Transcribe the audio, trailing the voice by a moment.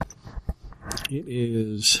It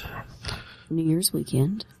is New Year's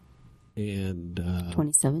weekend, and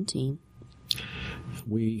 2017.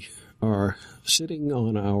 We are sitting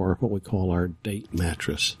on our, what we call our date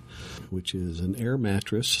mattress, which is an air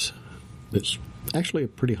mattress. It's actually a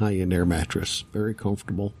pretty high-end air mattress, very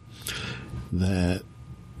comfortable, that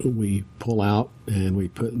we pull out and we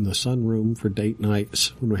put in the sunroom for date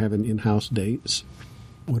nights when we're having in-house dates.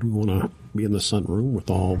 When we want to be in the sunroom with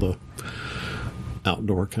all the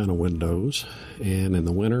outdoor kind of windows. And in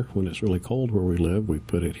the winter, when it's really cold where we live, we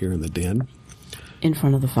put it here in the den. In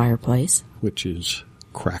front of the fireplace. Which is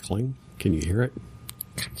crackling. Can you hear it?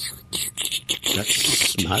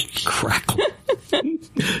 That's not crackle.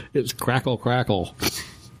 It's crackle.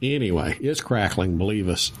 Anyway, it's crackling, believe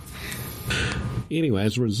us. Anyway,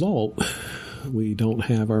 as a result, we don't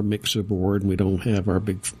have our mixer board, and we don't have our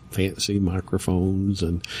big fancy microphones,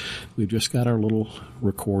 and we've just got our little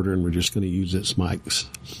recorder, and we're just going to use its mics.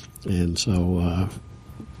 And so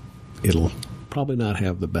it'll probably not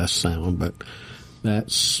have the best sound, but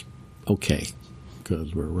that's okay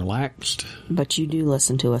because we're relaxed. But you do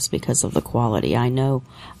listen to us because of the quality. I know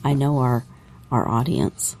our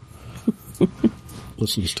audience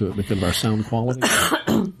listens to it because of our sound quality.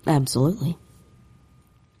 Absolutely.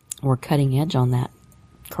 We're cutting edge on that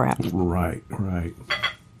crap. Right.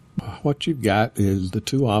 What you've got is the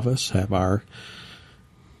two of us have our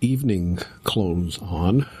evening clothes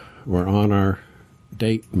on. We're on our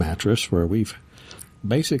date mattress where we've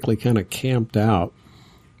basically kind of camped out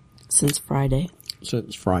since Friday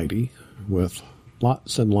with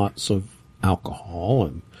lots and lots of alcohol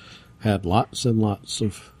and had lots and lots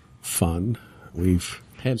of fun. We've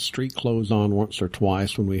had street clothes on once or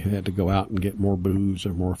twice when we had to go out and get more booze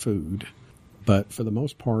or more food. But for the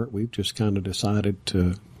most part, we've just kind of decided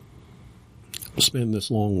to spend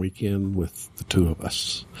this long weekend with the two of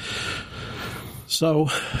us. So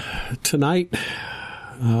tonight,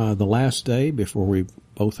 the last day before we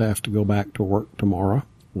both have to go back to work tomorrow,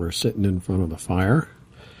 we're sitting in front of the fire,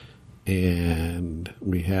 and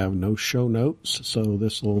we have no show notes, so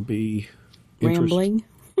this will be rambling.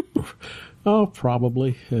 Oh,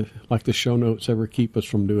 probably. Like the show notes ever keep us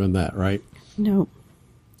from doing that, right? No.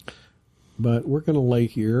 But we're going to lay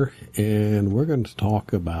here, and we're going to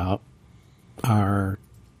talk about our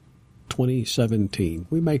 2017.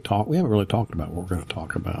 We haven't really talked about what we're going to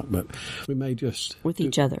talk about, but we may just... With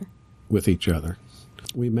each other.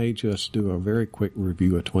 We may just do a very quick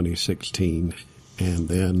review of 2016, and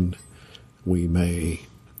then we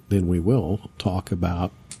will talk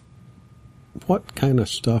about what kind of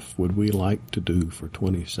stuff would we like to do for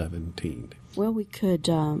 2017. Well, we could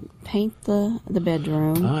paint the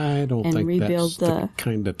bedroom. I don't think that's the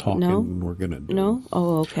kind of talking we're going to do. No?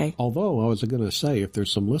 Oh, okay. Although I was going to say, if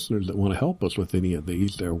there's some listeners that want to help us with any of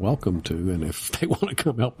these, they're welcome to. And if they want to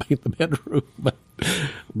come help paint the bedroom. But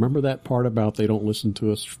remember that part about they don't listen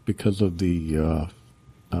to us because of the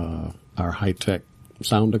our high-tech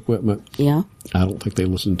sound equipment? Yeah. I don't think they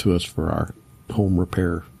listen to us for our home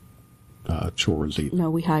repair chores either. No,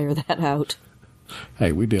 we hire that out.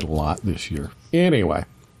 Hey, we did a lot this year. Anyway,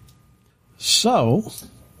 so,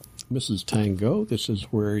 Mrs. Tango, this is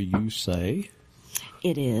where you say...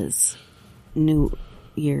 It is New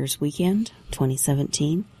Year's weekend,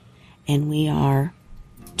 2017, and we are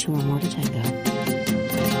two or more to tango.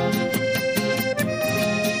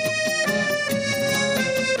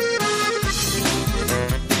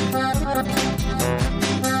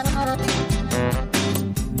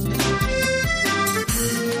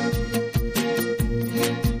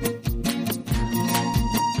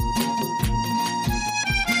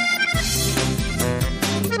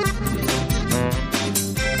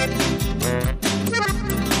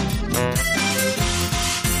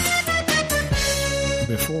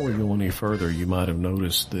 Further, you might have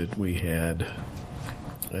noticed that we had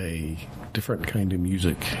a different kind of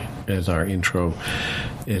music as our intro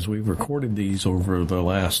as we recorded these over the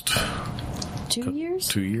last 2 years.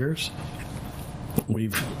 2 years.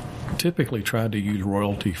 We've typically tried to use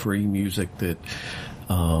royalty-free music that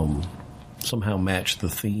somehow matched the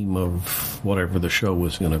theme of whatever the show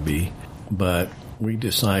was going to be, but we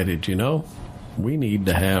decided, we need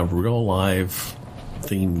to have real live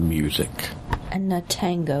themed music. And a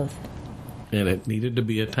tango. And it needed to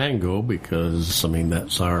be a tango because,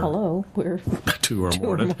 that's our... Hello, we're... two or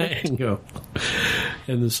more to tango.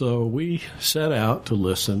 And so we set out to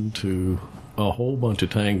listen to a whole bunch of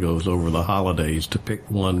tangos over the holidays to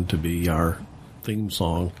pick one to be our theme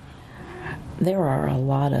song. There are a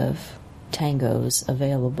lot of tangos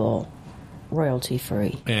available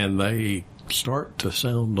royalty-free. And they start to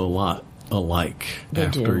sound a lot alike they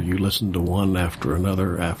after do. You listen to one after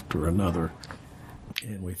another after another.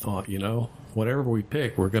 And we thought, whatever we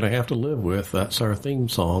pick, we're going to have to live with. That's our theme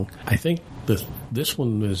song. I think this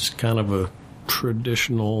one is kind of a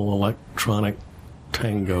traditional electronic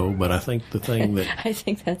tango, but I think the thing that... I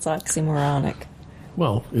think that's oxymoronic.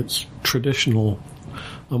 Well, it's traditional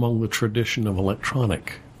among the tradition of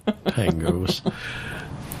electronic tangos.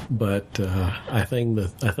 But I think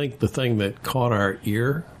the thing that caught our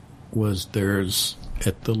ear was there's,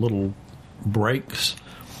 at the little breaks,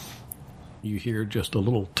 you hear just a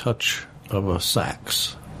little touch of a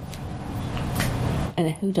sax.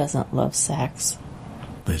 And who doesn't love sax?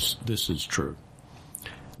 This is true.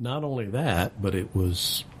 Not only that, but it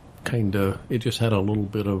was it just had a little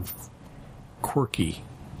bit of quirky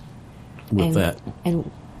with that. And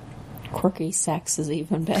quirky sax is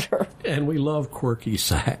even better. And we love quirky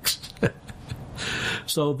sax.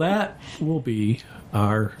 So that will be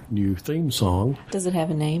our new theme song. Does it have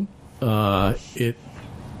a name?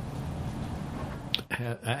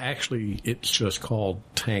 Actually, it's just called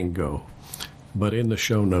Tango. But in the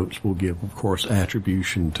show notes, we'll give, of course,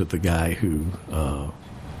 attribution to the guy who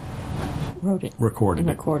wrote it,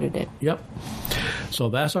 recorded it. Yep. So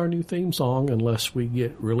that's our new theme song, unless we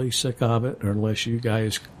get really sick of it, or unless you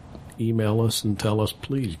guys email us and tell us,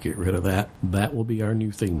 please get rid of that. That will be our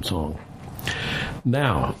new theme song.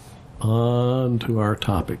 Now, on to our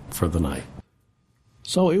topic for the night.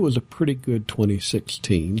 So it was a pretty good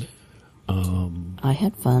 2016. I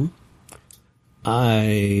had fun.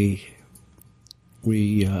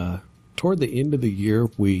 We toward the end of the year,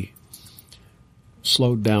 we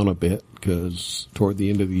slowed down a bit because toward the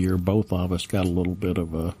end of the year, both of us got a little bit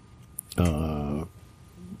of a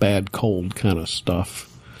bad cold kind of stuff.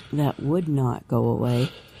 That would not go away.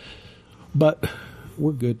 But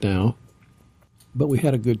we're good now. But we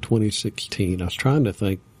had a good 2016. I was trying to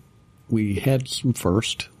think. We had some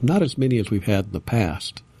first, not as many as we've had in the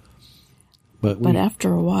past. But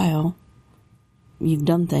after a while, you've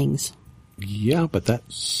done things. Yeah, but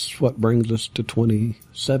that's what brings us to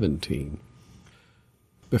 2017.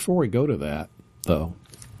 Before we go to that, though,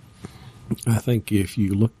 I think if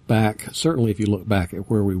you look back, certainly if you look back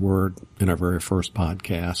at where we were in our very first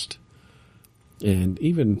podcast, and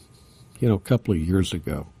even, a couple of years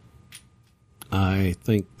ago, I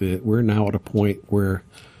think that we're now at a point where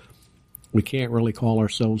we can't really call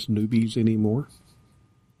ourselves newbies anymore.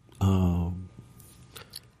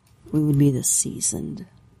 We would be the seasoned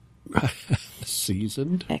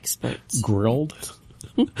experts. Grilled.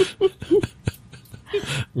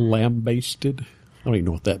 Lambasted. I don't even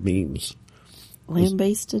know what that means.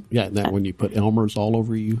 Lambasted? Yeah, isn't that when you put Elmer's all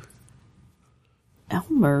over you?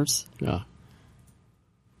 Elmer's? Yeah.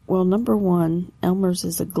 Well, number one, Elmer's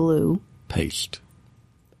is a glue. Paste.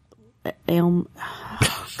 Oh,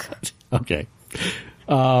 okay.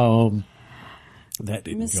 That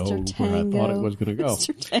didn't Mr. go Tango. where I thought it was going to go.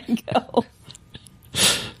 Mr. Tango.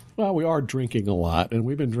 Well, we are drinking a lot, and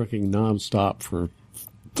we've been drinking nonstop for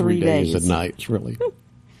 3 days and nights, really.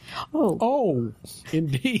 Oh,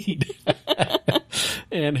 indeed.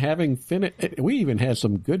 And having finished, we even had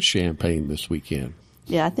some good champagne this weekend.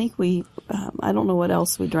 Yeah, I think I don't know what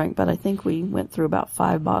else we drank, but I think we went through about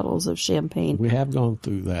 5 bottles of champagne. We have gone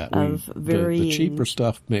through that. The cheaper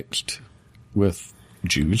stuff mixed with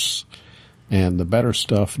juice, and the better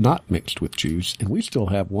stuff not mixed with juice, and we still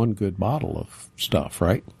have one good bottle of stuff,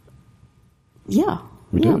 right? Yeah.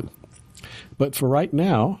 We do. But for right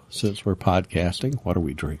now, since we're podcasting, what are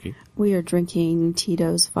we drinking? We are drinking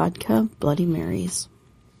Tito's Vodka Bloody Marys.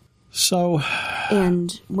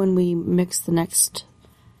 And when we mix the next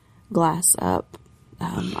glass up,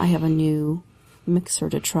 I have a new mixer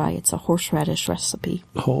to try. It's a horseradish recipe.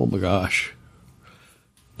 Oh my gosh.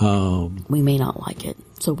 We may not like it,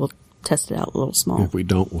 so we'll test it out a little small. If we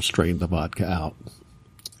don't, we'll strain the vodka out.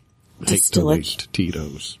 Hate to waste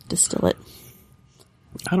Tito's. Distill it.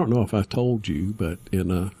 I don't know if I told you, but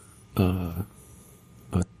in a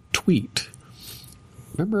tweet,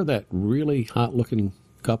 remember that really hot-looking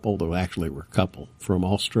couple, that actually were a couple, from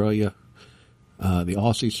Australia, the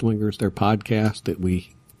Aussie Swingers, their podcast that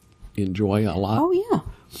we enjoy a lot? Oh, yeah.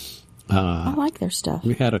 I like their stuff.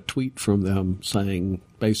 We had a tweet from them saying,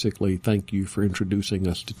 basically, thank you for introducing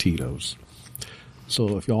us to Tito's.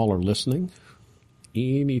 So if y'all are listening,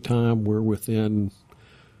 anytime we're within,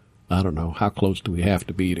 I don't know, how close do we have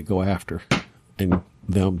to be to go after and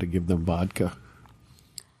them to give them vodka?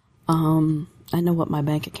 I know what my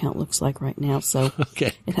bank account looks like right now, so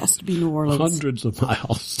okay. It has to be New Orleans. Hundreds of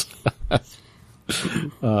miles.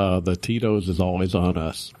 The Tito's is always on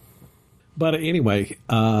us. But anyway,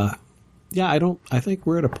 I think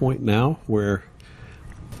we're at a point now where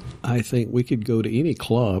I think we could go to any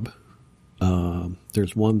club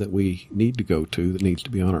There's one that we need to go to that needs to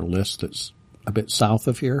be on our list that's a bit south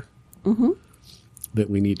of here that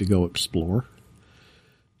we need to go explore.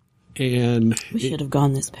 And we should have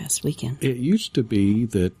gone this past weekend. It used to be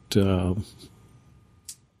that the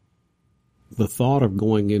thought of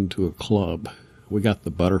going into a club, we got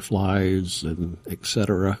the butterflies and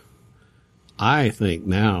etc. I think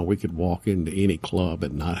now we could walk into any club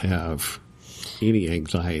and not have any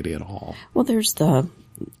anxiety at all. Well, there's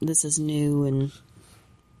this is new and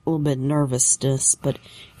a little bit nervousness, but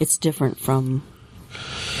it's different from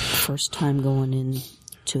first time going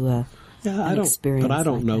into an experience. But I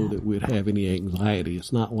don't like know that we'd have any anxiety.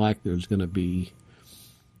 It's not like there's going to be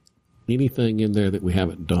anything in there that we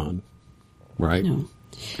haven't done, right? No.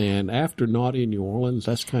 And after Naughty in New Orleans,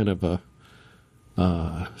 that's kind of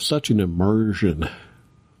such an immersion.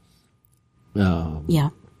 Yeah,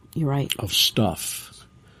 you're right. Of stuff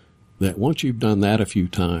that once you've done that a few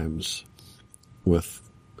times with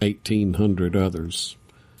 1,800 others,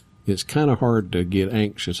 it's kind of hard to get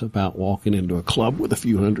anxious about walking into a club with a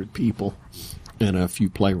few hundred people and a few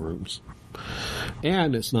playrooms.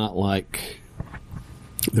 And it's not like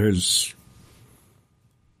there's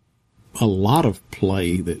a lot of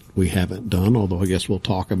play that we haven't done, although I guess we'll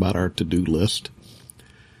talk about our to-do list.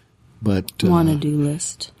 But wanna-do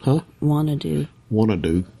list. Huh? Wanna-do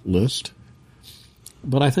list.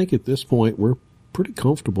 But I think at this point we're pretty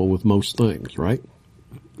comfortable with most things, right?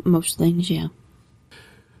 Most things, yeah.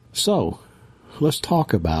 So, let's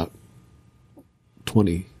talk about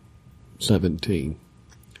 2017.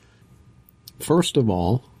 First of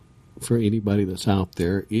all, for anybody that's out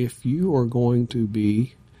there, if you are going to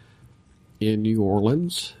be in New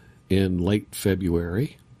Orleans in late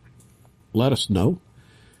February, let us know,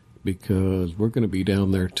 because we're going to be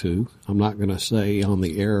down there too. I'm not going to say on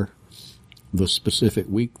the air the specific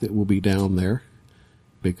week that we'll be down there,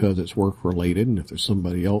 because it's work related, and if there's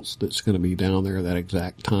somebody else that's going to be down there that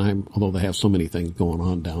exact time, although they have so many things going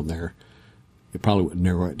on down there, it probably wouldn't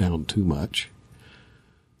narrow it down too much.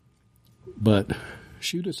 But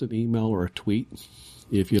shoot us an email or a tweet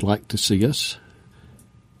if you'd like to see us.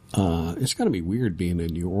 It's going to be weird being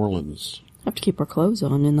in New Orleans. Have to keep our clothes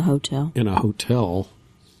on in the hotel. In a hotel,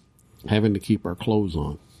 having to keep our clothes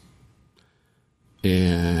on.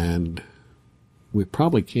 And we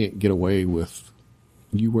probably can't get away with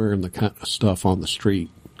you wearing the kind of stuff on the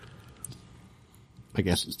street. I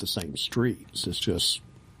guess it's the same streets. It's just...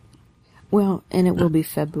 Well, and it will be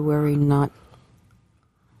February, not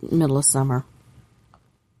middle of summer.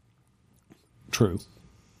 True.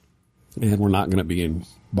 And we're not going to be in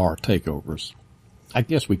bar takeovers. I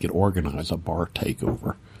guess we could organize a bar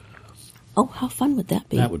takeover. Oh, how fun would that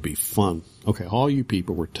be? That would be fun. Okay, all you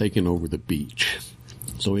people, we're taking over the beach.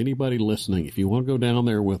 So anybody listening, if you want to go down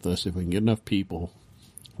there with us, if we can get enough people,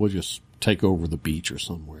 we'll just take over the beach or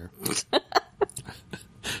somewhere.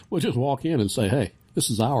 We'll just walk in and say, hey, this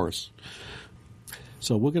is ours.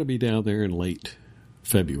 So we're going to be down there in late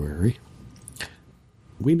February.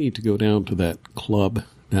 We need to go down to that club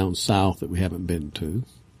down south that we haven't been to.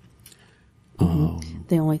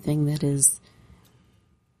 The only thing that is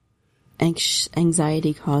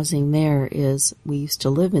anxiety causing there is we used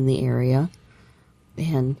to live in the area,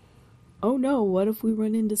 and oh no, what if we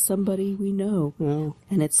run into somebody we know? Well,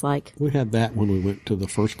 and it's like... We had that when we went to the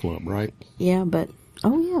first club, right? Yeah, but...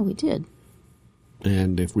 Oh yeah, we did.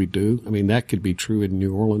 And if we do, I mean, that could be true in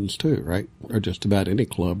New Orleans too, right? Or just about any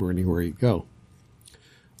club or anywhere you go.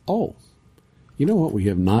 Oh, you know what we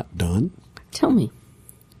have not done? Tell me.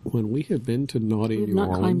 When we have been to Naughty New Orleans... We've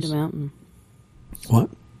not climbed a mountain. What?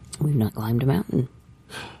 We've not climbed a mountain.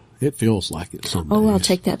 It feels like it some days. Oh, I'll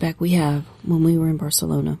take that back. We have, when we were in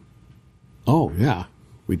Barcelona. Oh, yeah,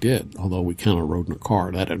 we did. Although we kind of rode in a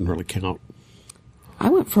car. That didn't really count. I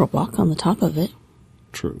went for a walk on the top of it.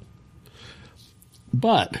 True.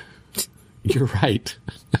 But, you're right.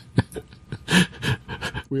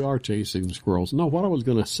 We are chasing squirrels. No, what I was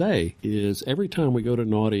going to say is every time we go to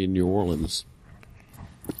Naughty in New Orleans,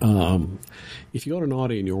 if you go to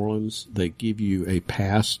Naughty in New Orleans, they give you a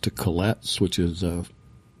pass to Colette's, which is a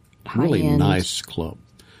really nice club.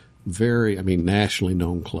 Nationally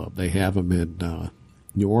known club. They have them in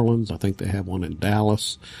New Orleans. I think they have one in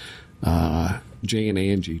Dallas. Jay and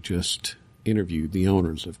Angie just interviewed the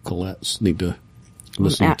owners of Colette's. Need to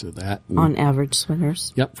listen to that. On Average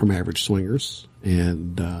Swingers. Yep, from Average Swingers.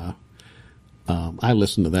 And I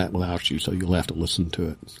listened to that without you, so you'll have to listen to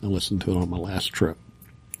it. I listened to it on my last trip.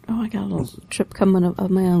 Oh, I got a little trip coming up of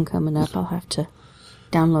my own coming up. I'll have to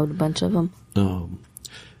download a bunch of them.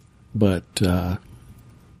 But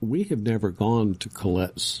we have never gone to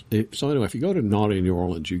Colette's. So anyway, if you go to Naughty New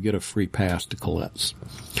Orleans, you get a free pass to Colette's.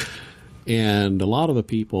 And a lot of the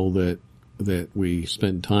people that we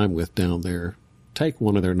spend time with down there take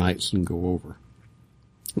one of their nights and go over.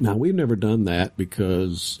 Now, we've never done that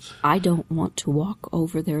because... I don't want to walk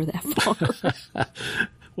over there that far.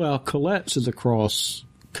 Well, Colette's is across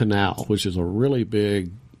Canal, which is a really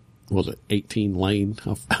big, 18 lane?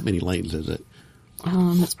 How many lanes is it?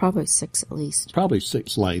 It's probably 6 at least. Probably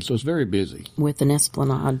 6 lanes, so it's very busy. With an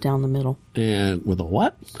esplanade down the middle. And with a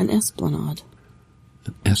what? An esplanade.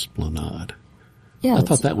 An esplanade. Yeah. I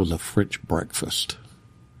thought that was a French breakfast.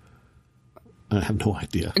 I have no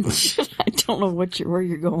idea. I don't know where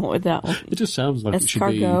you're going with that one. It just sounds like it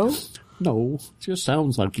should be. No, it just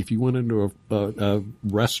sounds like if you went into a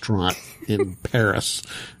restaurant in Paris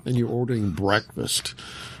and you're ordering breakfast,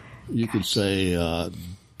 you could say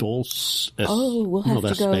dulce. We'll have to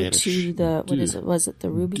go Spanish. to the, what is it? Was it the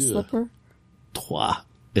Ruby Slipper? Trois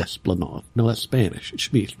Esplanade. No, that's Spanish. It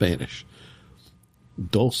should be Spanish.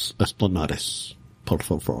 Dos Esplanades, por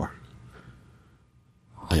favor.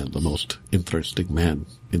 I am the most interesting man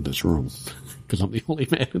in this room because I'm the only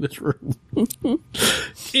man in this room.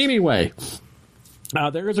 Anyway,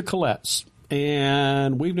 there is a Colette's,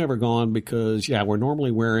 and we've never gone because, we're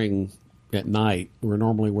normally wearing at night. We're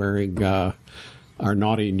normally wearing our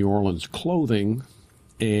Naughty New Orleans clothing,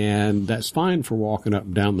 and that's fine for walking up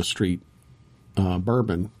and down the street,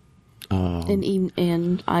 Bourbon.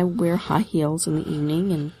 And I wear high heels in the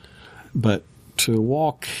evening, but to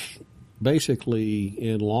walk basically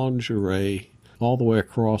in lingerie all the way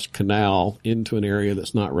across Canal into an area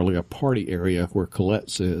that's not really a party area where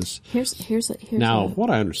Colette's is.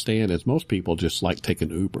 What I understand is most people just like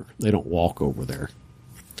taking Uber. They don't walk over there.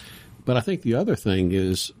 But I think the other thing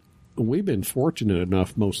is we've been fortunate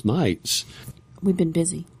enough most nights. We've been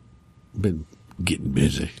busy. Been getting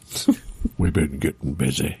busy. We've been getting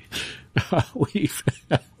busy. We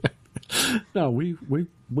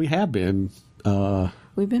have been.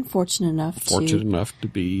 We've been fortunate enough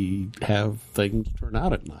to have things turn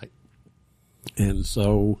out at night. And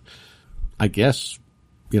so I guess,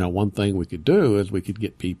 one thing we could do is we could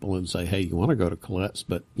get people and say, hey, you want to go to Colette's,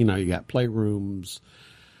 but, you got playrooms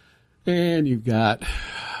and you've got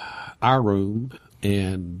our room,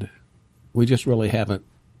 and it just really hadn't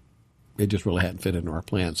fit into our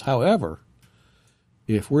plans. However,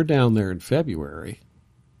 if we're down there in February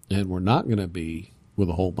and we're not going to be with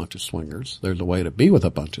a whole bunch of swingers, there's a way to be with a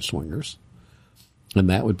bunch of swingers, and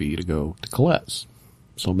that would be to go to Colette's.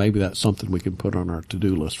 So maybe that's something we can put on our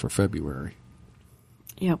to-do list for February.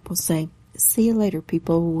 Yeah, we'll say, see you later,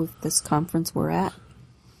 people, with this conference we're at.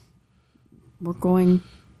 We're going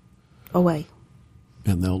away.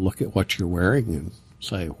 And they'll look at what you're wearing and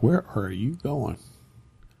say, where are you going?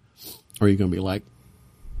 Or are you going to be like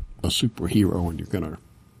a superhero and you're going to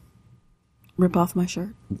rip off my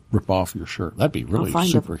shirt? Rip off your shirt. That'd be really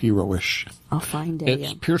superhero-ish. I'll find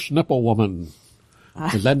It's Pierce Nipple Woman.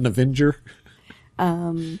 Is that an Avenger?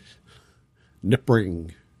 Nipring.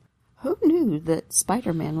 Who knew that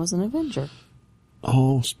Spider-Man was an Avenger?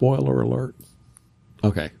 Oh, spoiler alert.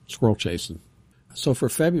 Okay, squirrel chasing. So for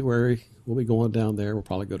February, we'll be going down there. We'll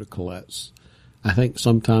probably go to Colette's. I think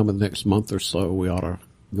sometime in the next month or so, we ought to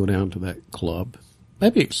go down to that club.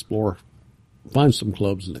 Maybe explore. Find some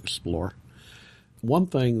clubs and explore. One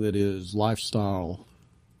thing that is lifestyle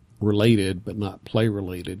related but not play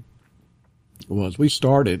related was we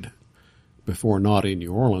started before Naughty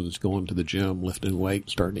New Orleans going to the gym, lifting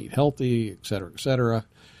weights, starting to eat healthy, et cetera, et cetera.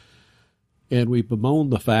 And we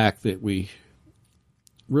bemoaned the fact that we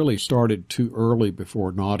really started too early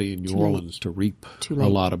before Naughty in New Orleans to reap a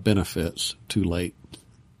lot of benefits too late.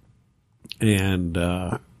 And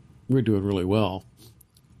we're doing really well.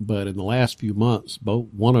 But in the last few months,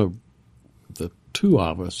 one of the two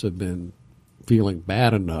of us have been feeling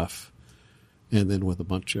bad enough, and then with a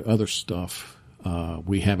bunch of other stuff,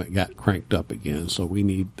 we haven't got cranked up again. So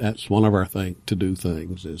that's one of our to-do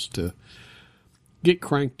things is to get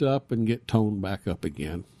cranked up and get toned back up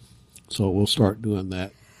again. So we'll start doing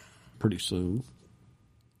that pretty soon.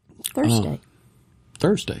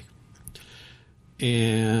 Thursday.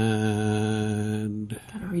 And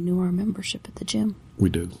gotta renew our membership at the gym. We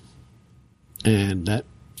do. And that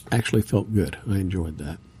actually felt good. I enjoyed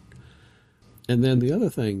that. And then the other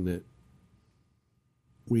thing that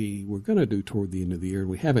we were going to do toward the end of the year, and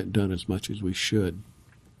we haven't done as much as we should,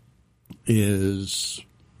 is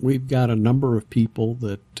we've got a number of people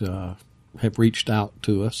that have reached out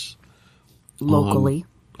to us locally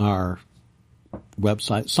on our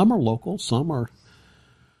website. Some are local, some are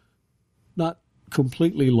not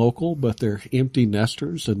completely local, but they're empty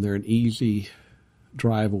nesters and they're an easy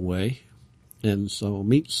drive away. And so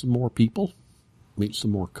meet some more people, meet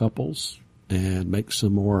some more couples, and make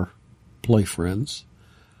some more play friends.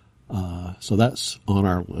 So that's on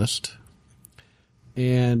our list.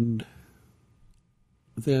 And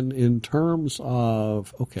then in terms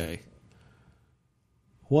of, okay,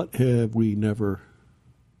 what have we never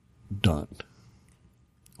done?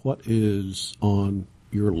 What is on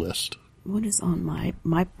your list? What is on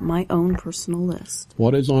my own personal list?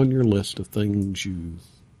 What is on your list of things you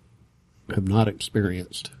have not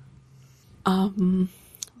experienced?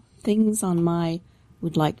 Things on my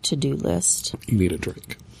would like to do list. You need a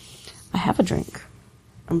drink. I have a drink.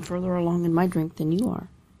 I'm further along in my drink than you are.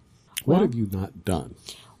 What have you not done?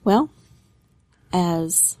 Well,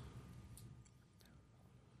 as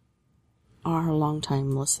our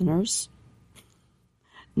longtime listeners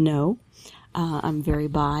know, I'm very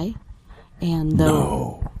bi, and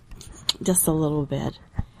though just a little bit,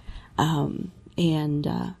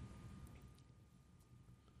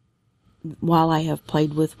 while I have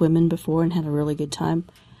played with women before and had a really good time,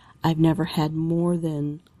 I've never had more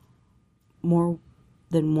than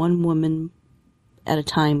one woman at a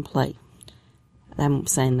time play. I'm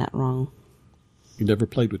saying that wrong. You never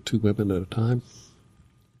played with two women at a time?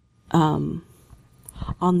 On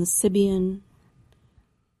the Sybian,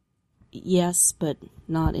 yes, but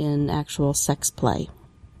not in actual sex play.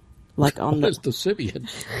 Like on What's the Sybian?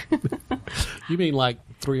 You mean like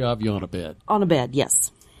three of you on a bed? On a bed,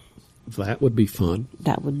 yes. That would be fun.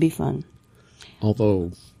 That would be fun.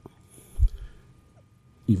 Although,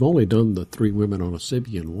 you've only done the three women on a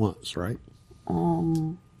Sybian once, right?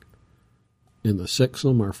 In the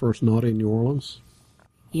Sixum, our first night in New Orleans?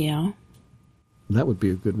 Yeah. That would be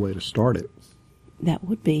a good way to start it. That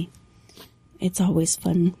would be. It's always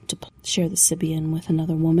fun to share the Sybian with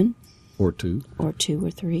another woman. Or two. Or two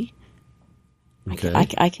or three. Okay.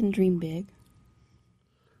 I can dream big.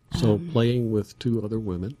 So playing with two other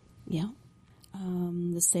women. Yeah.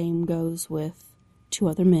 The same goes with two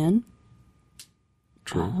other men.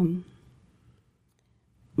 True.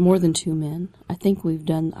 More than two men. I think I've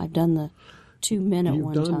done the two men at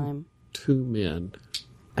one time. Two men.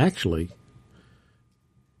 Actually,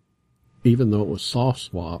 even though it was soft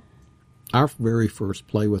swap, our very first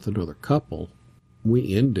play with another couple,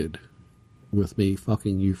 we ended with me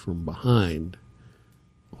fucking you from behind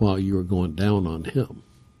while you were going down on him.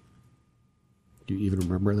 Do you even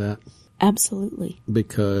remember that? Absolutely.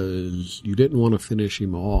 Because you didn't want to finish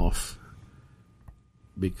him off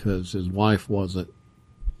because his wife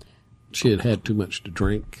she had had too much to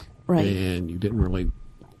drink. Right. And you didn't really,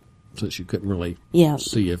 since you couldn't really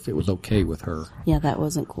see if it was okay with her. Yeah, that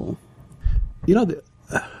wasn't cool. You know,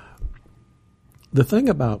 the thing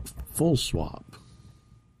about full swap,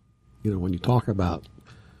 when you talk about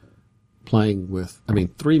playing with,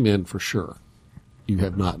 three men for sure, you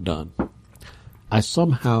have not done. I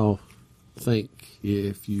somehow think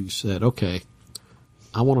if you said, okay,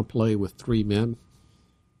 I want to play with three men,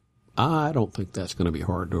 I don't think that's going to be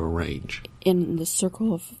hard to arrange. In the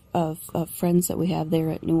circle of friends that we have there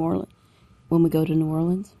at New Orleans, when we go to New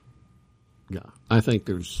Orleans? Yeah, I think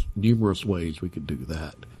there's numerous ways we could do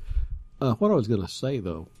that. What I was going to say,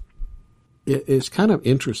 though, it's kind of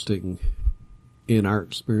interesting in our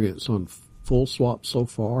experience on full swap so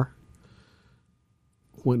far.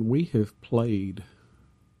 When we have played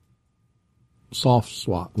soft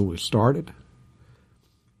swap when we started,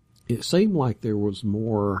 it seemed like there was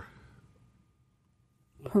more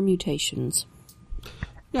permutations.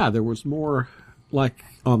 Yeah, there was more, like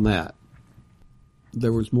on that.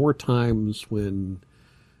 There was more times when,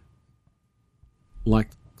 like,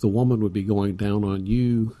 the woman would be going down on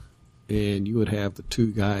you, and you would have the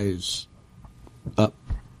two guys up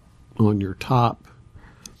on your top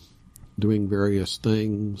doing various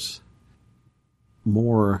things.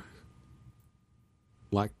 More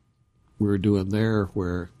like we were doing there,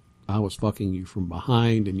 where I was fucking you from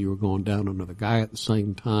behind and you were going down on another guy at the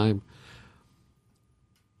same time.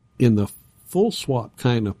 In the full swap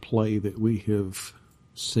kind of play that we have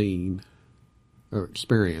seen or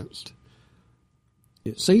experienced,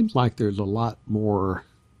 it seems like there's a lot more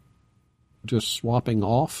just swapping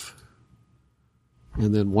off,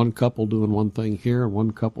 and then one couple doing one thing here and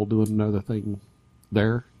one couple doing another thing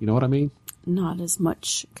there. You know what I mean? Not as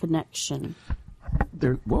much connection.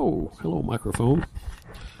 Whoa, hello, microphone.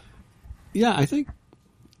 Yeah, I think,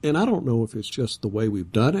 and I don't know if it's just the way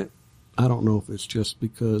we've done it. I don't know if it's just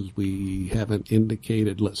because we haven't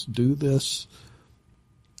indicated, let's do this.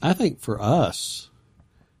 I think for us,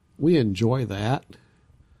 we enjoy that.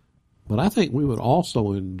 But I think we would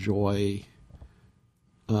also enjoy,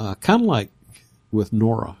 kind of like with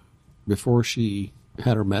Nora, before she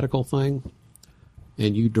had her medical thing,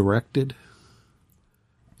 and you directed,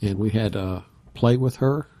 and we had to play with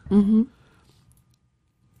her. Mm-hmm.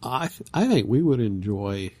 I think we would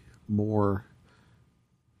enjoy more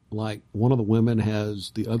like one of the women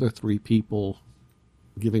has the other three people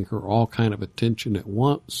giving her all kind of attention at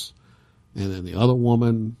once, and then the other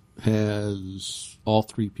woman has all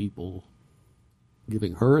three people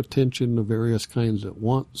giving her attention of various kinds at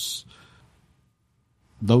once.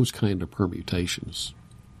 Those kind of permutations.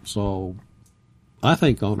 So I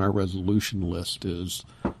think on our resolution list is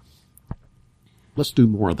let's do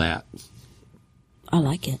more of that. I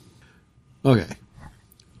like it. Okay.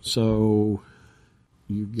 So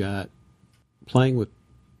you've got playing with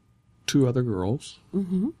two other girls.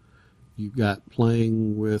 Mm-hmm. You've got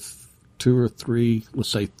playing with two or three, let's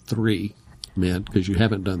say three men, because you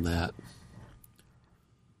haven't done that.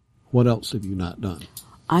 What else have you not done?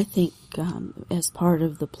 I think as part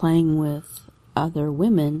of the playing with other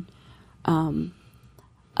women,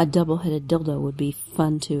 a double-headed dildo would be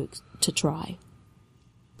fun to try.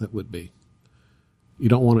 That would be. You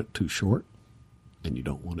don't want it too short, and you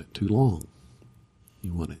don't want it too long.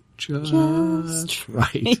 You want it just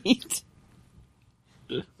right.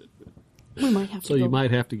 We might have to. So you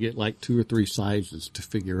might have to get like 2 or 3 sizes to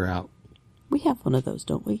figure out. We have one of those,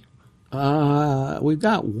 don't we? We've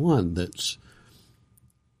got one that's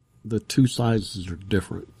the 2 sizes are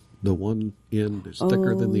different. The one end is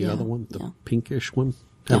thicker than the other one, the pinkish one.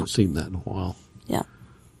 Haven't seen that in a while. Yeah.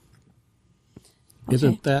 Okay.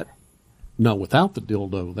 Isn't that? No, without the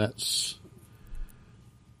dildo, that's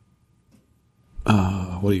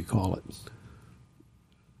what do you call it?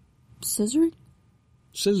 Scissoring?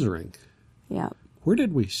 Scissoring. Yeah. Where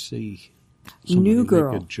did we see somebody New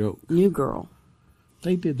Girl. make a joke? New Girl.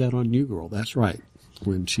 They did that on New Girl. That's right.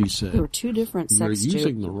 When she said There were 2 different you're sex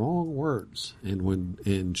using the wrong words,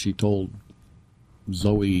 and she told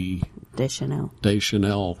Zoe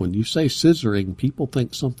Deschanel, when you say scissoring, people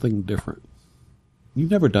think something different.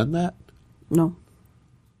 You've never done that? No.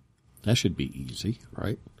 That should be easy,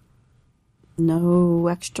 right? No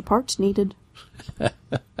extra parts needed. How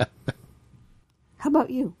about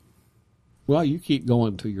you? Well, you keep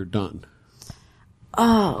going till you're done.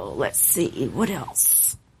 Oh, let's see. What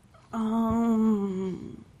else? The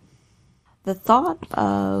thought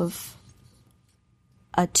of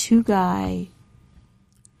a 2-guy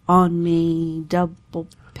on me double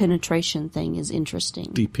penetration thing is interesting.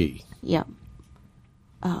 DP. Yeah.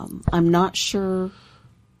 I'm not sure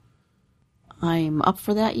I'm up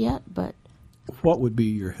for that yet, but... What would be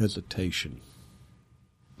your hesitation?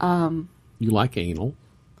 You like anal.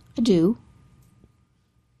 I do.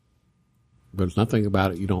 There's nothing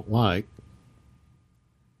about it you don't like.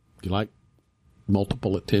 You like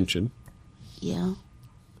multiple attention. Yeah.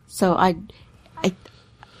 So I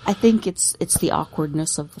think it's the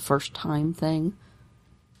awkwardness of the first time thing.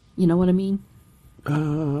 You know what I mean?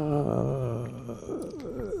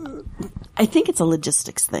 I think it's a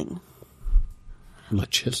logistics thing.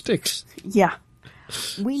 Logistics? Yeah.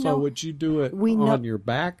 We know. So would you do it on your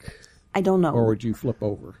back? I don't know. Or would you flip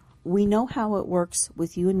over? We know how it works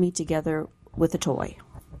with you and me together with a toy.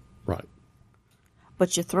 Right.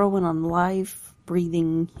 But you throw in a live,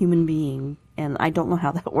 breathing human being, and I don't know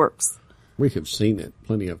how that works. We have seen it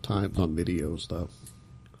plenty of times on videos, though.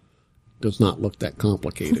 Does not look that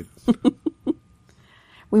complicated.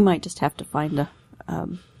 We might just have to find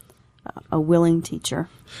a willing teacher.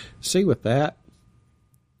 See, with that,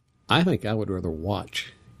 I think I would rather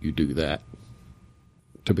watch you do that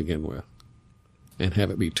to begin with and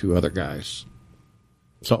have it be 2 other guys.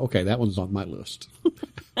 So, okay, that one's on my list.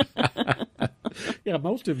 Yeah,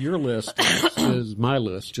 most of your list is my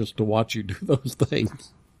list, just to watch you do those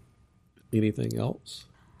things. Anything else?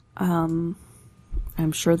 I'm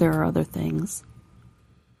sure there are other things.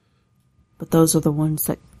 But those are the ones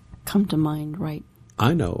that come to mind, right?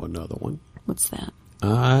 I know another one. What's that?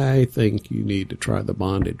 I think you need to try the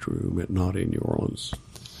bondage room at Naughty New Orleans.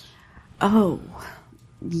 Oh.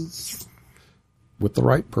 With the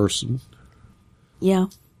right person. Yeah.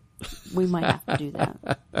 We might have to do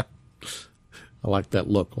that. I like that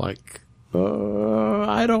look, like,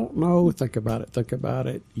 I don't know. Think about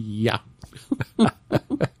it. Yeah.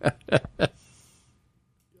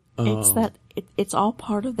 It's all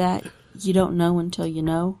part of that. You don't know until you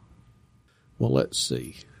know. Well, let's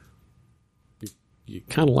see. You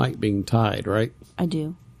kind of like being tied, right? I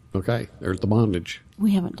do. Okay, there's the bondage.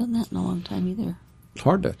 We haven't done that in a long time either. It's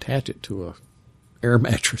hard to attach it to a air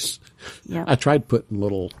mattress. Yeah. I tried putting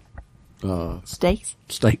little stakes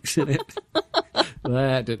in it.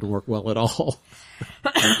 That didn't work well at all.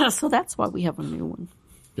 So that's why we have a new one.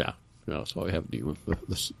 Yeah, that's why we have a new one.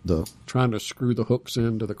 The trying to screw the hooks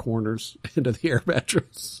into the corners into the air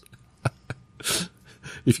mattress.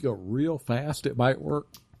 If you go real fast, it might work.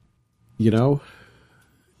 You know,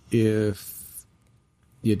 if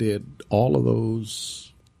you did all of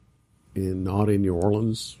those Naughty New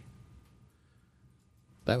Orleans,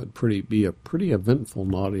 that would be a pretty eventful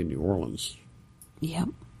Naughty New Orleans. Yep.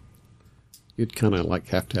 You'd kind of like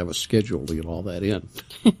have to have a schedule to get all that in.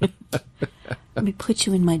 Let me put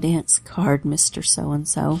you in my dance card, Mr.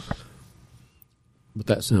 So-and-so. But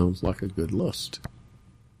that sounds like a good list.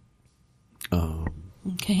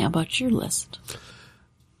 Okay, how about your list?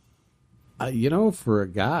 For a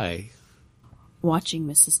guy, Watching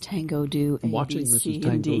Mrs. Tango do A, watching B, C, Mrs. and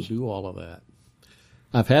Tango D. do all of that.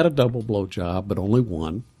 I've had a double blow job, but only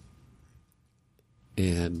one.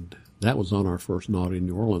 And that was on our first Naughty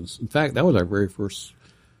New Orleans. In fact, that was our very first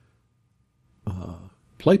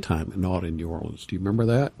playtime at Naughty New Orleans. Do you remember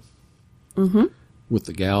that? Mm-hmm. With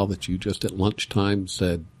the gal that you just at lunchtime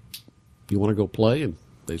said, you want to go play? And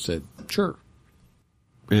they said, sure.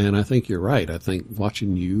 And I think you're right. I think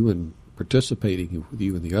watching you and participating with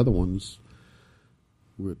you and the other ones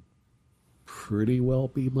would pretty well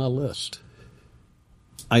be my list.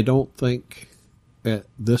 I don't think at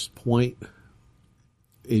this point,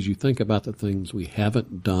 as you think about the things we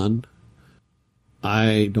haven't done,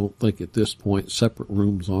 I don't think at this point separate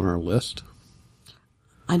rooms on our list.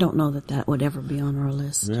 I don't know that would ever be on our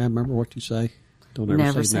list. Yeah, remember what you say? Don't ever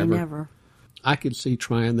Never say say never. never. I could see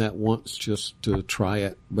trying that once just to try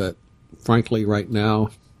it, but frankly, right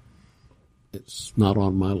now, it's not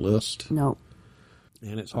on my list. No.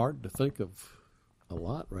 And it's hard to think of a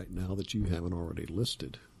lot right now that you haven't already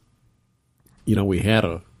listed. We had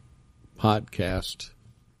a podcast,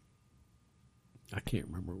 I can't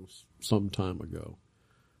remember, it was some time ago,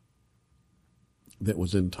 that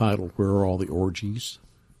was entitled, Where Are All the Orgies?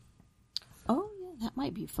 Oh, yeah, that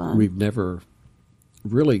might be fun. We've never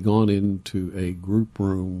really gone into a group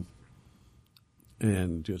room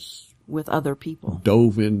and just with other people.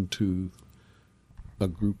 dove into a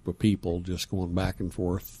group of people just going back and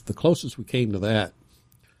forth. The closest we came to that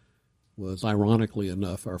was, ironically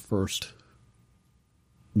enough, our first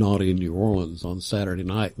Naughty in New Orleans on Saturday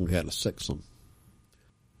night when we had a sixsome.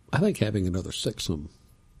 I think having another sixsome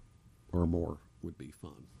or more would be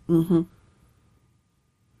fun. Mm-hmm.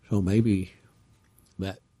 So maybe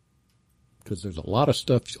that, because there's a lot of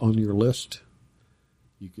stuff on your list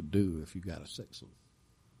you could do if you got a sixsome.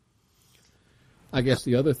 I guess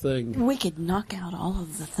the other thing... We could knock out all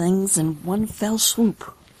of the things in one fell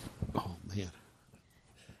swoop. Oh, man.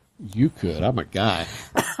 You could. I'm a guy.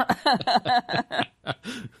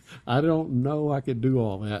 I don't know I could do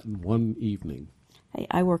all that in one evening. Hey,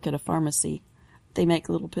 I work at a pharmacy. They make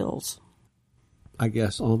little pills. I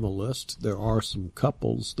guess on the list there are some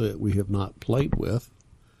couples that we have not played with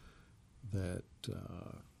that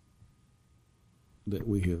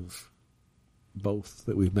we have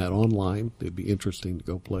that we've met online. They'd be interesting to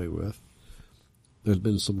go play with. There's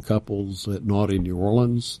been some couples at Naughty New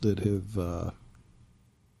Orleans that have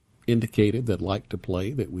indicated they'd like to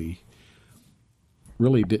play that we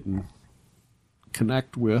really didn't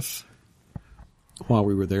connect with while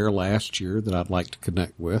we were there last year that I'd like to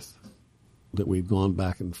connect with, that we've gone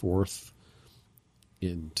back and forth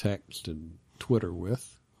in text and Twitter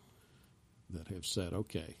with, that have said,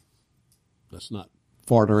 okay, let's not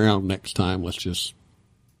fart around next time. Let's just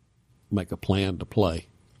make a plan to play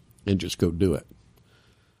and just go do it.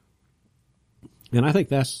 And I think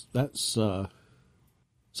that's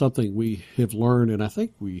something we have learned, and I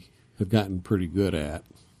think we have gotten pretty good at,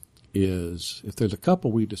 is if there's a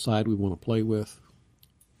couple we decide we want to play with,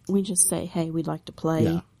 we just say, hey, we'd like to play.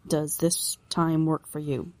 Yeah. Does this time work for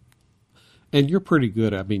you? And you're pretty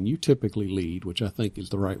good. I mean, you typically lead, which I think is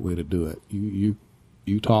the right way to do it. You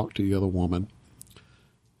talk to the other woman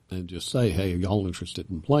and just say, hey, are y'all interested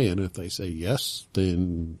in playing? If they say yes,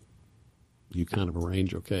 then you kind of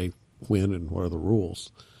arrange, okay, when and what are the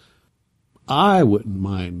rules. I wouldn't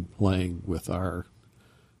mind playing with our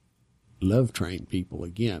Love Train people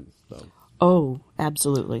again, though. Oh,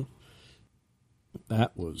 absolutely.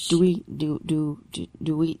 That was... Do we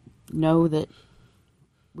know that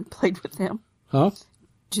we played with them? Huh?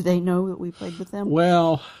 Do they know that we played with them?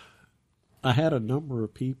 Well, I had a number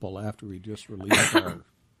of people after we just released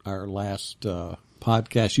our last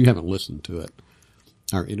podcast. You haven't listened to it.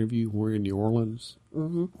 Our interview, we're in New Orleans,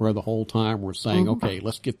 where the whole time we're saying, okay,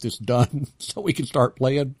 let's get this done so we can start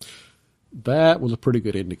playing. That was a pretty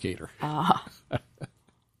good indicator.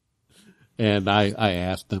 And I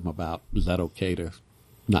asked them about, is that okay to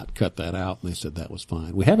not cut that out? And they said that was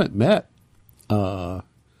fine. We haven't met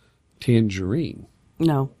Tangerine.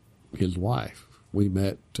 No. His wife. We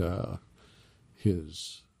met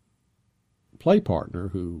his play partner,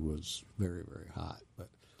 who was very, very hot. But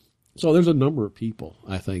So there's a number of people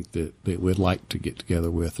I think that we'd like to get together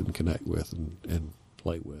with and connect with and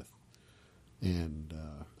play with. And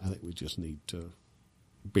I think we just need to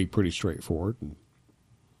be pretty straightforward. And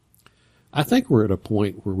I think we're at a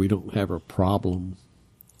point where we don't have a problem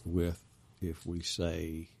with if we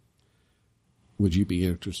say, would you be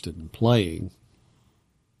interested in playing?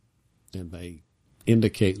 And they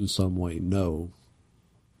indicate in some way no,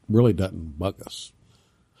 really doesn't bug us.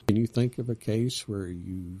 Can you think of a case where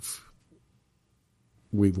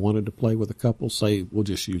we've wanted to play with a couple? Say, we'll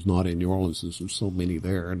just use Naughty New Orleans. There's so many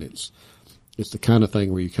there, and it's the kind of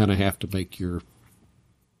thing where you kind of have to make your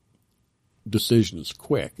decisions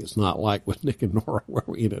quick. It's not like with Nick and Nora where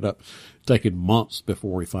we ended up taking months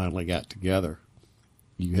before we finally got together.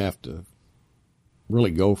 You have to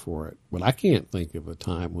really go for it. But I can't think of a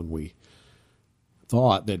time when we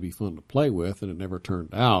thought they'd be fun to play with and it never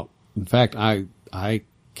turned out. In fact, I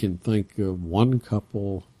can think of one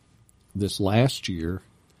couple this last year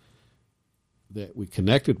that we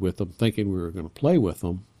connected with them thinking we were going to play with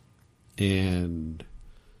them, and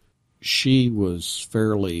she was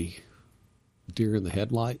fairly deer in the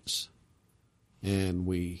headlights, and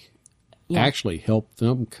we actually helped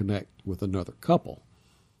them connect with another couple.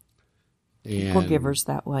 And we're givers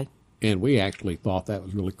that way. And we actually thought that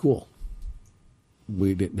was really cool.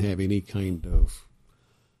 We didn't have any kind of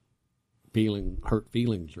hurt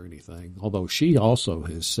feelings or anything, although she also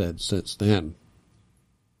has said since then,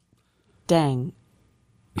 dang,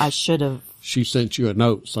 I should have. She sent you a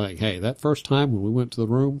note saying, hey, that first time when we went to the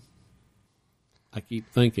room, I keep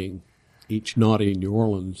thinking each Naughty in New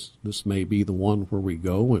Orleans, this may be the one where we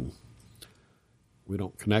go and we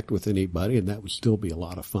don't connect with anybody, and that would still be a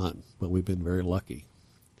lot of fun. But we've been very lucky.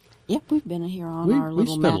 Yep, we've been here on our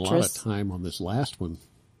little mattress. We spent a lot of time on this last one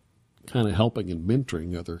kind of helping and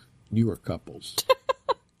mentoring other newer couples.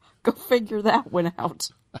 Go figure that one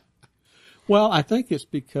out. Well, I think it's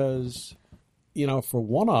because, for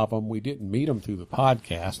one of them, we didn't meet them through the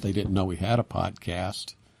podcast. They didn't know we had a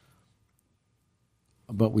podcast.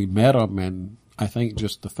 But we met them, and I think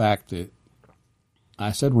just the fact that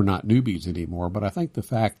I said we're not newbies anymore, but I think the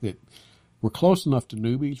fact that we're close enough to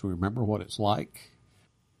newbies, we remember what it's like.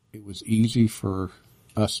 It was easy for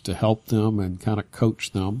us to help them and kind of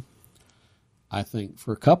coach them. I think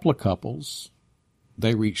for a couple of couples,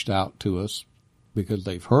 they reached out to us because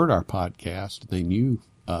they've heard our podcast. They knew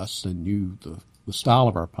us and knew the style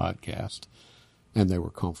of our podcast, and they were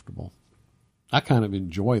comfortable. I kind of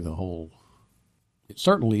enjoy the whole. It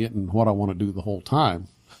certainly isn't what I want to do the whole time.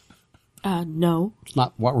 No. It's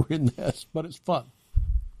not why we're in this, but it's fun.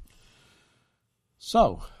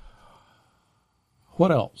 So,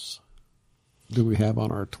 what else do we have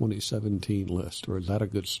on our 2017 list, or is that a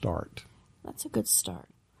good start? That's a good start.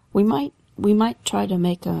 We might try to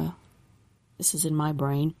make this is in my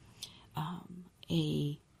brain,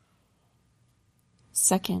 a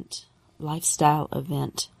second lifestyle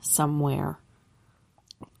event somewhere.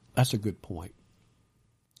 That's a good point.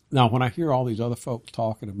 Now, when I hear all these other folks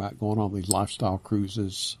talking about going on these lifestyle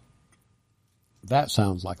cruises, that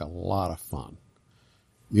sounds like a lot of fun.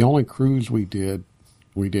 The only cruise we did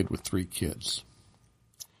with 3 kids.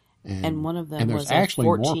 And one of them was there's actually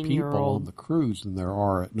more 14-year-old. people on the cruise than there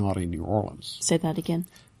are at Naughty New Orleans. Say that again.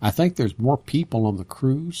 I think there's more people on the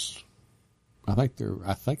cruise. I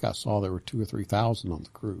think I saw there were 2,000 or 3,000 on the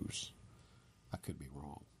cruise. I could be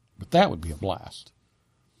wrong, but that would be a blast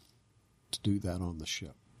to do that on the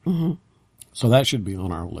ship. Mm-hmm. So that should be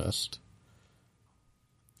on our list.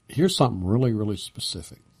 Here's something really, really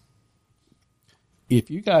specific. If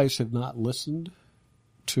you guys have not listened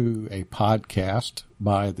to a podcast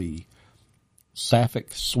by the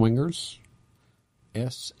Sapphic Swingers,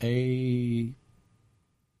 SAPPHIC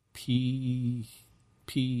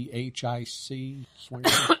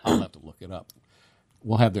Swingers. I'll have to look it up.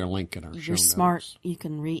 We'll have their link in our show notes. You're smart. You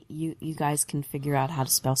can you guys can figure out how to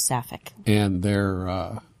spell Sapphic. And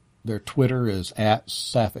their Twitter is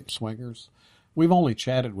 @Sapphic Swingers. We've only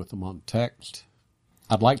chatted with them on text.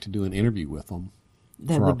 I'd like to do an interview with them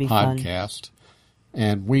for our podcast. Fun.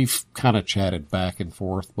 And we've kind of chatted back and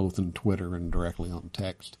forth, both in Twitter and directly on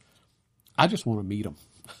text. I just want to meet them.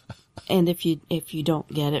 And if you don't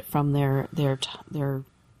get it from their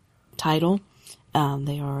title,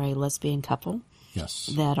 they are a lesbian couple. Yes,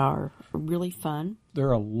 that are really fun.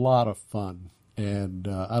 They're a lot of fun, and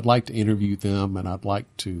I'd like to interview them. And I'd like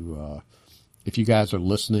to, if you guys are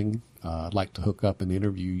listening, I'd like to hook up and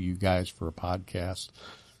interview you guys for a podcast.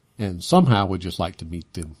 And somehow we'd just like to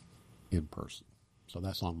meet them in person. So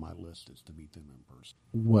that's on my list, is to meet them in person.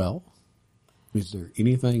 Well, is there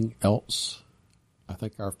anything else? I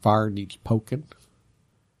think our fire needs poking.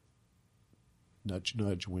 Nudge,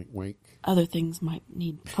 nudge, wink, wink. Other things might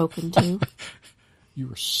need poking too. You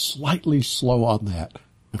were slightly slow on that.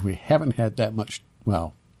 And we haven't had that much,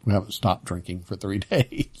 well, we haven't stopped drinking for 3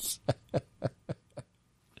 days.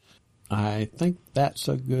 I think that's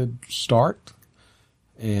a good start.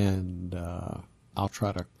 And I'll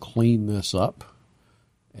try to clean this up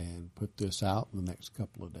and put this out in the next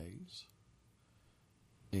couple of days.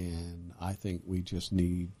 And I think we just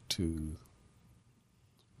need to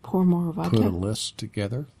pour more vodka. Put a list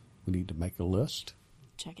together. We need to make a list.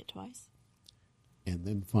 Check it twice. And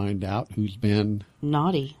then find out who's been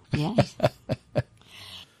naughty. Yes.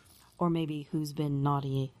 Or maybe who's been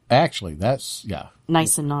naughty. Actually, that's, yeah.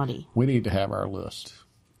 Nice and naughty. We need to have our list.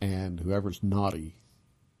 And whoever's naughty,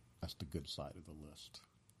 that's the good side of the list.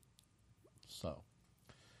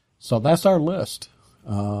 So that's our list.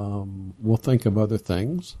 We'll think of other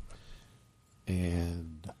things.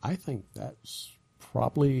 And I think that's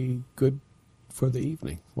probably good for the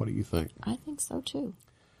evening. What do you think? I think so too.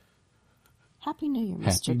 Happy New Year,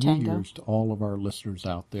 Mr. Happy Tango. New Year's to all of our listeners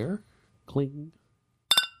out there. Cling.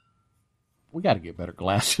 We got to get better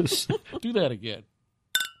glasses. Do that again.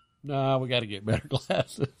 No, we got to get better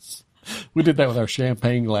glasses. We did that with our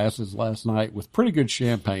champagne glasses last night with pretty good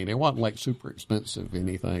champagne. It wasn't like super expensive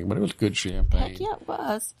anything, but it was good champagne. Heck yeah, it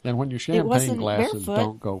was. And when your champagne glasses barefoot.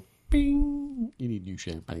 don't go bing, you need new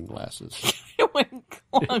champagne glasses. It went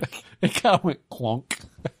clunk. It kind of went clunk.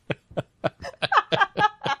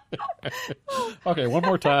 Okay, one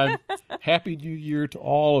more time. Happy New Year to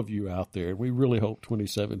all of you out there. We really hope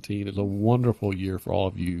 2017 is a wonderful year for all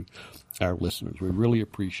of you, our listeners. We really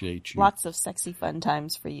appreciate you. Lots of sexy fun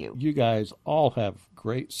times for you. You guys all have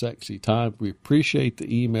great, sexy times. We appreciate the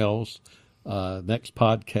emails. Next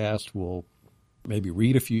podcast, we'll maybe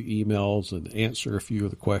read a few emails and answer a few of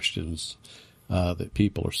the questions that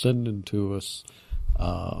people are sending to us.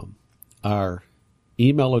 Our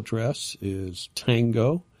email address is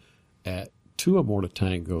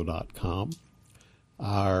tango@twoamortotango.com.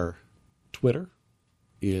 Our Twitter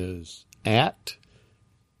is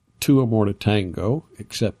 @twoamortotango,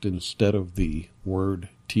 except instead of the word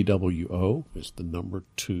TWO, it's the number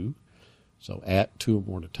 2. So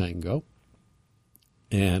 @twoamortotango.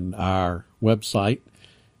 And our website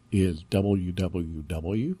is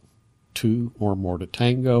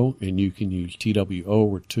www.2ormoretotango, and you can use TWO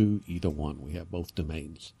or 2, either one. We have both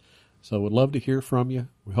domains. So we'd love to hear from you.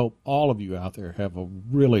 We hope all of you out there have a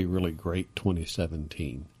really, really great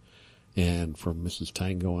 2017. And from Mrs.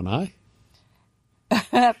 Tango and I.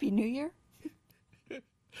 Happy New Year.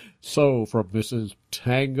 So from Mrs.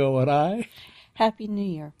 Tango and I. Happy New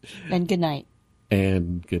Year. And good night.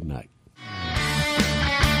 And good night.